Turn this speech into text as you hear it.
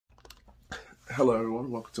Hello,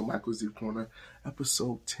 everyone. Welcome to Michael's Deep Corner,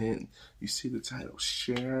 episode 10. You see the title,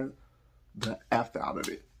 Share the F Out of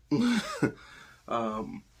It.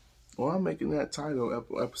 Well, I'm making that title,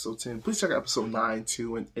 episode 10. Please check out episode 9,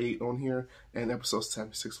 2, and 8 on here, and episodes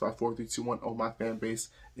 10, 6, 5, 4, 3, 2, 1 on my fan base,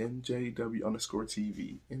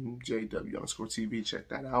 MJW_TV. MJW_TV. Check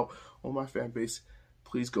that out on my fan base.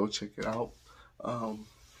 Please go check it out. And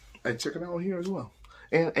check it out on here as well.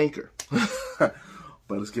 And Anchor. But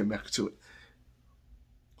let's get back to it.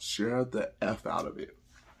 Share the F out of it.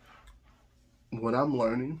 What I'm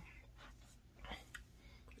learning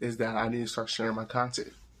is that I need to start sharing my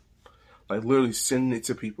content. Like literally sending it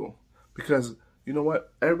to people. Because you know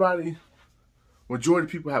what? Majority of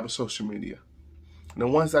people have a social media. And the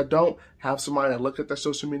ones that don't have somebody that look at their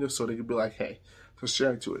social media so they can be like, hey, so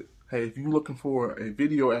share it to it. Hey, if you're looking for a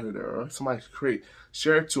video editor or somebody to create,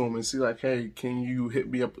 share it to them and see like, hey, can you hit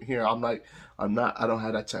me up here? I don't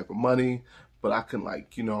have that type of money, but I can I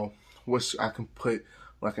can put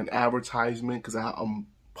like an advertisement because I'm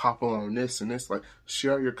popular on this and this. Like,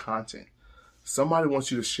 share your content. Somebody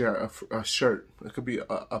wants you to share a shirt. It could be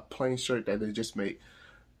a plain shirt that they just made.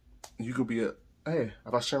 You could be hey,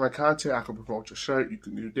 if I share my content, I can promote your shirt. You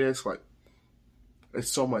can do this. Like,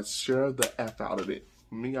 it's so much. Share the F out of it.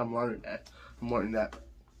 For me, I'm learning that.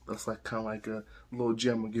 That's like kind of like a little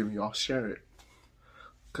gem I'm giving y'all. Share it.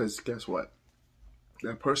 Because guess what?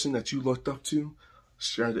 That person that you looked up to,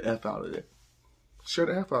 share the F out of it. Share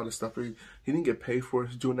the F out of stuff. He didn't get paid for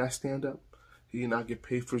doing that stand-up. He did not get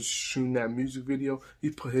paid for shooting that music video. He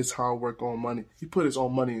put his hard work on money. He put his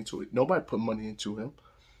own money into it. Nobody put money into him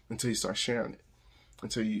until you start sharing it.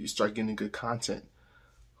 Until you start getting good content.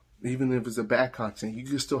 Even if it's a bad content, you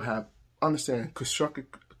can still understand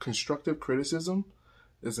constructive criticism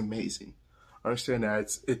is amazing. Understand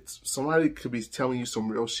that it's somebody could be telling you some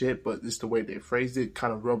real shit, but it's the way they phrased it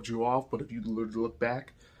kind of rubbed you off. But if you look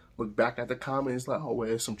back at the comment, it's like, oh wait,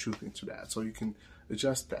 there's some truth into that. So you can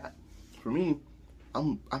adjust that. For me, I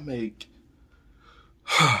don't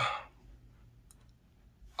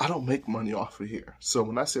make money off of here. So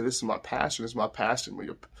when I say this is my passion, it's my passion. When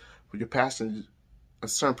your passion, at a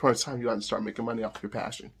certain point in time, you got to start making money off of your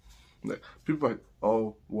passion. Like, people are like,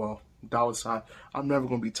 oh well, $. I'm never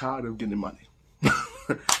gonna be tired of getting money.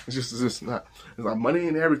 It's just not. It's like money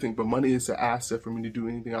and everything, but money is an asset for me to do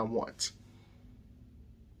anything I want.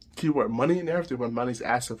 Keyword: money and everything, but money's an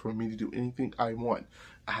asset for me to do anything I want.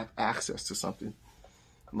 I have access to something.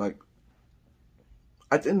 Like,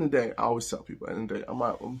 at the end of the day, I always tell people, at the end of the day, I'm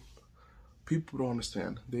like, people don't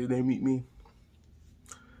understand. They meet me.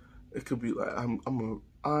 It could be like I'm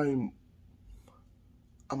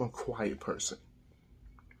a quiet person.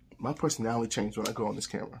 My personality changed when I go on this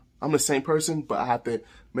camera. I'm the same person, but I have to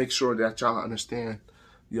make sure that y'all understand.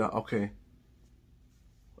 Yeah, okay.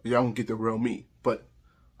 Y'all don't get the real me. But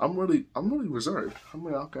I'm really reserved. I'm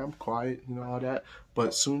like, okay, I'm quiet, all that. But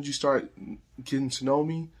as soon as you start getting to know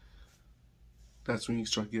me, that's when you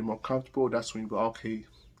start getting more comfortable. That's when you go, okay,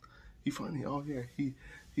 he funny. Oh yeah,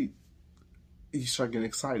 you start getting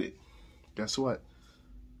excited. Guess what?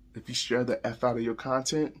 If you share the F out of your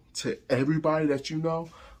content to everybody that you know,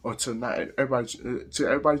 or to not everybody, to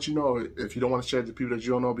everybody that you know, if you don't want to share it to people that you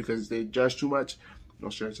don't know because they judge too much,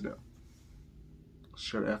 don't share it to them.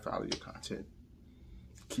 Share the F out of your content.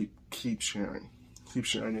 Keep sharing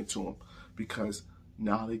it to them, because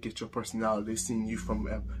now they get your personality. They see you from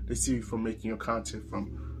making your content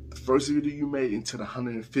from the first video you made into the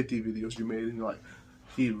 150 videos you made, and you're like,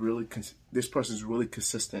 this person's really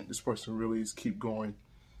consistent. This person really is keep going.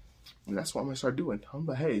 And that's what I'm gonna start doing. I'm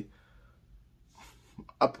like, hey,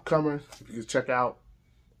 up-and-comer, if you can check out.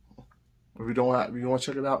 If you don't want to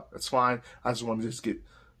check it out, that's fine. I just want to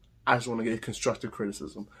get constructive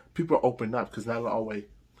criticism. People are open up because now always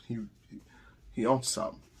he owns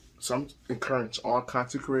something. So I'm encourage all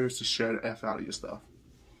content creators to share the F out of your stuff.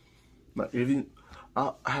 Like,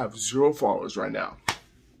 I have 0 followers right now.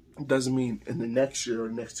 It doesn't mean in the next year or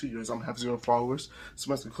the next 2 years I'm gonna have 0 followers.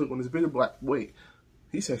 Somebody's gonna click on this video and be like, wait,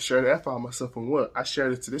 he said share the F out of myself, and what? I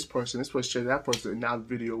shared it to this person shared that person, and now the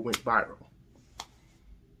video went viral.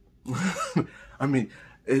 I mean,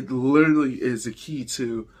 it literally is the key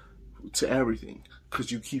to everything,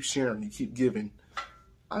 because you keep sharing, you keep giving.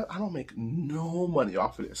 I don't make no money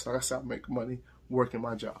off of this. Like I said, I make money working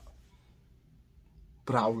my job.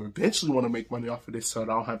 But I will eventually want to make money off of this so that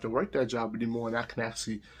I don't have to work that job anymore, and I can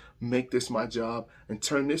actually make this my job and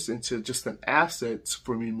turn this into just an asset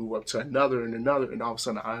for me to move up to another, and all of a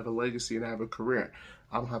sudden I have a legacy and I have a career.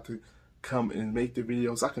 I don't have to come and make the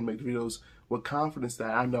videos. I can make videos with confidence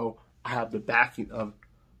that I know I have the backing of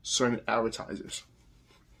certain advertisers.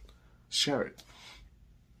 Share it.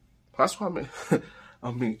 That's why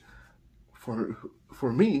I mean,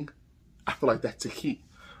 for me, I feel like that's the key.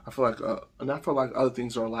 I feel like, and I feel like other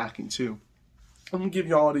things are lacking too. I'm gonna give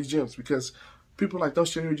you all these gems because people are like, don't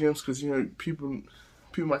share your gems because people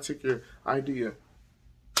might take your idea.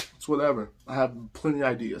 It's whatever. I have plenty of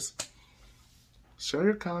ideas. Share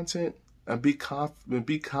your content and be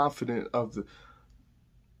confident of the.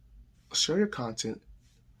 Share your content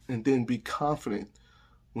and then be confident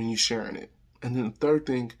when you're sharing it. And then the third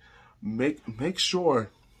thing, make sure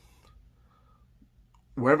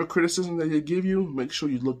whatever criticism that they give you, make sure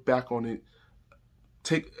you look back on it.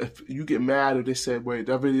 If you get mad if they said, wait,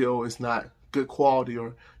 that video is not good quality,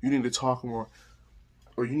 or you need to talk more,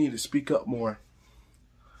 or you need to speak up more.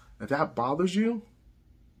 If that bothers you,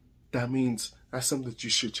 that means that's something that you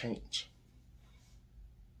should change.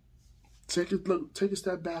 Take a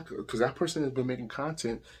step back, because that person has been making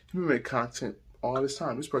content. He's been making content all this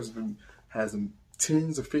time. This person has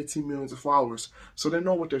tens of 15 millions of followers, so they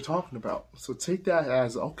know what they're talking about. So take that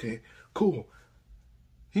as, okay, cool.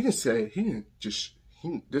 This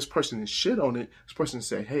person is shit on it. This person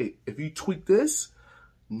say, hey, if you tweak this,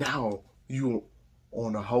 now you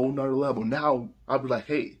on a whole nother level. Now I'll be like,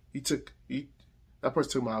 hey, that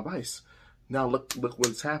person took my advice. Now look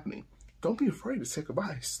what's happening. Don't be afraid to take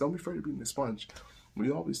advice. Don't be afraid of being a sponge.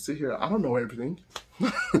 We always sit here, I don't know everything.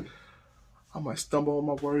 I might stumble on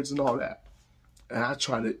my words and all that. And I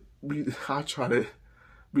try to be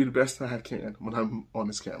the best I can when I'm on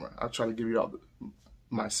this camera. I try to give you all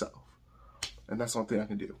myself. And that's the only thing I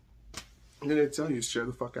can do. I'm gonna tell you, share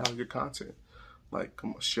the fuck out of your content. Like,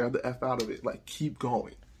 come on, share the F out of it. Like, keep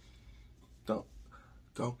going. Don't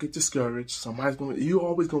get discouraged. You're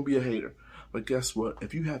always gonna be a hater. But guess what?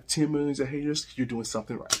 If you have 10 millions of haters, you're doing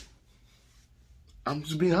something right. I'm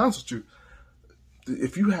just being honest with you.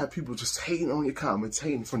 If you have people just hating on your comments,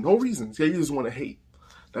 hating for no reason, you just want to hate,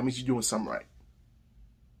 that means you're doing something right.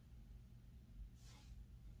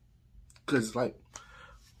 Because, like,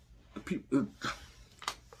 people,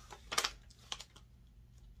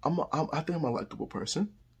 I think I'm a likable person.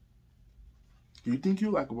 You think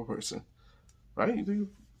you're a likable person, right? You think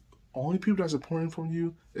only people that's important from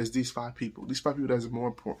you is these 5 people. These 5 people that's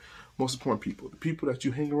most important people. The people that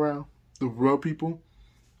you hang around, the real people,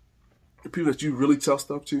 the people that you really tell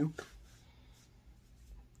stuff to.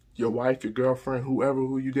 Your wife, your girlfriend,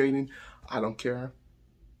 who you dating, I don't care.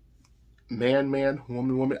 Man,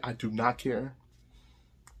 woman, I do not care.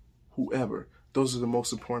 Whoever. Those are the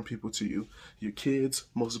most important people to you. Your kids,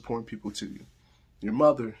 most important people to you. Your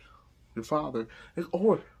mother, your father,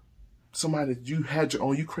 or somebody that you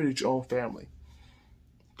created your own family.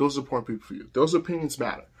 Those are important people for you. Those opinions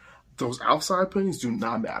matter. Those outside opinions do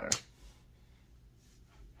not matter.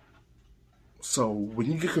 So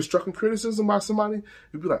when you get constructive criticism by somebody,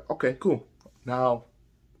 you'll be like, okay, cool. Now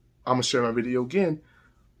I'm going to share my video again.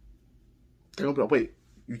 They're going to be like, wait,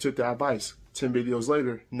 you took that advice. 10 videos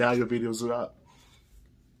later, now your videos are up.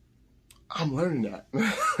 I'm learning that.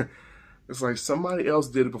 It's like somebody else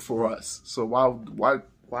did it before us. So why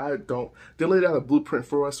don't they laid out a blueprint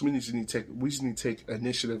for us? We just need to take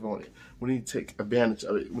initiative on it. We need to take advantage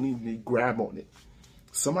of it. We need to grab on it.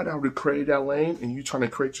 Somebody already created that lane, and you trying to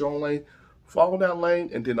create your own lane. Follow that lane,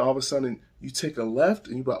 and then all of a sudden you take a left,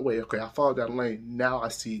 and you be like, wait, okay, I followed that lane. Now I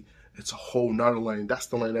see it's a whole nother lane. That's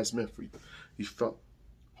the lane that's meant for you. You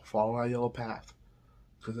follow that yellow path,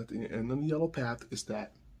 because at the end of the yellow path is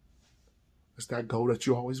that goal that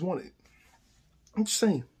you always wanted. I'm just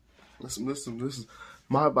saying. Listen. This is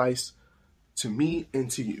my advice to me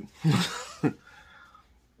and to you.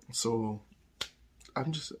 So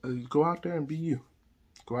I'm just go out there and be you.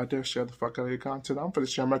 Go out there, share the fuck out of your content. I'm going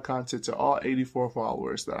to share my content to all 84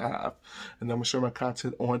 followers that I have, and I'm going to share my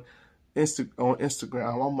content on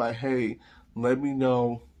Instagram. I'm like, hey, let me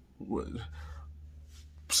know.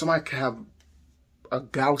 Somebody can have a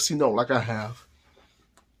Galaxy Note like I have,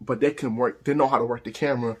 but they know how to work the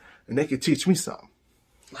camera, and they can teach me something.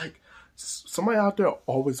 Like, somebody out there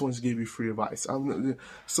always wants to give you free advice.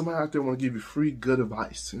 Somebody out there want to give you free, good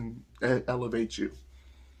advice and elevate you.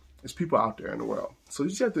 There's people out there in the world. So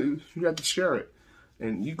you have to share it.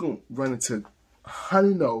 And you're going to run into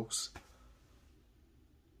 100 no's,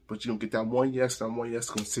 but you're going to get that one yes, going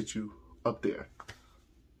to sit you up there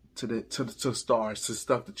to the stars, to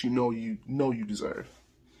stuff that you know you deserve.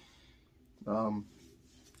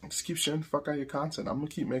 Just keep sharing the fuck out of your content. I'm going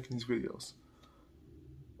to keep making these videos.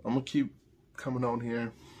 I'm going to keep coming on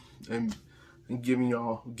here and giving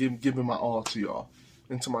my all to y'all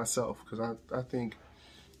and to myself, because I think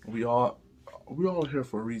we all here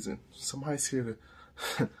for a reason. Somebody's here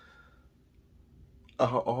to I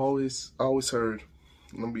always heard,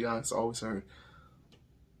 I'm gonna be honest, I always heard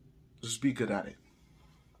just be good at it.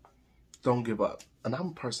 Don't give up. And I'm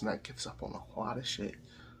a person that gives up on a lot of shit.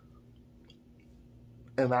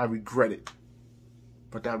 And I regret it.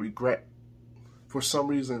 But that regret, for some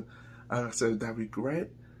reason, like I said, that regret,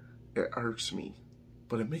 it irks me.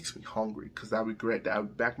 But it makes me hungry. Because that regret,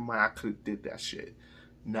 that back in my mind, I could have did that shit.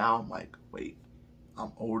 Now I'm like, wait,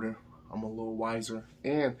 I'm older. I'm a little wiser.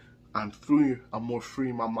 And I'm more free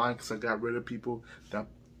in my mind because I got rid of people that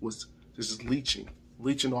was just leeching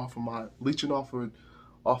off of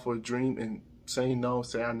a dream and saying no,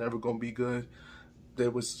 saying I'm never gonna be good. They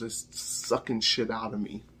was just sucking shit out of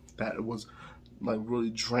me that was like really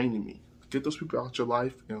draining me. Get those people out your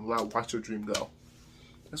life and watch your dream go.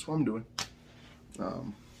 That's what I'm doing.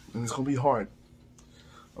 And it's gonna be hard.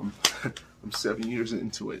 I'm 7 years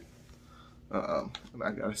into it, and I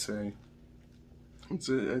gotta say,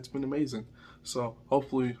 it's been amazing. So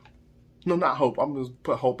hopefully, no, not hope. I'm gonna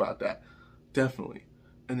put hope out that definitely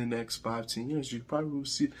in the next 5-10 years, you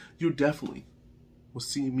definitely will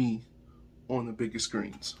see me on the biggest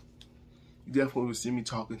screens. You definitely will see me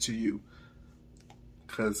talking to you,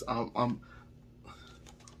 because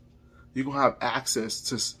you're gonna have access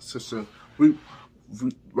to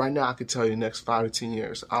right now. I can tell you the next 5 to 10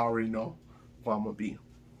 years, I already know where I'm gonna be.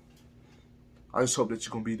 I just hope that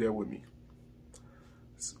you're gonna be there with me.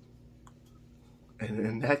 And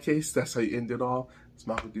in that case, that's how you end it all. It's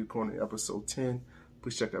Malcolm D. Corner, episode 10.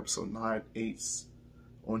 Please check episode 9, 8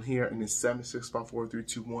 on here, and then 7, 6, 5, 4, 3,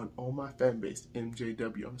 2, 1 on my fan base,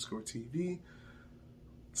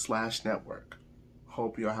 MJW_TV/network.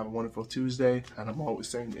 Hope y'all have a wonderful Tuesday. And I'm always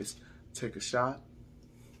saying this: take a shot.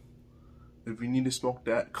 If you need to smoke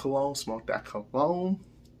that cologne, smoke that cologne.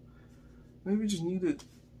 Maybe you just need to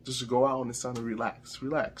just go out in the sun and relax.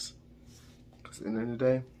 Because at the end of the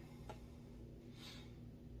day,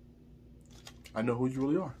 I know who you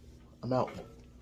really are. I'm out.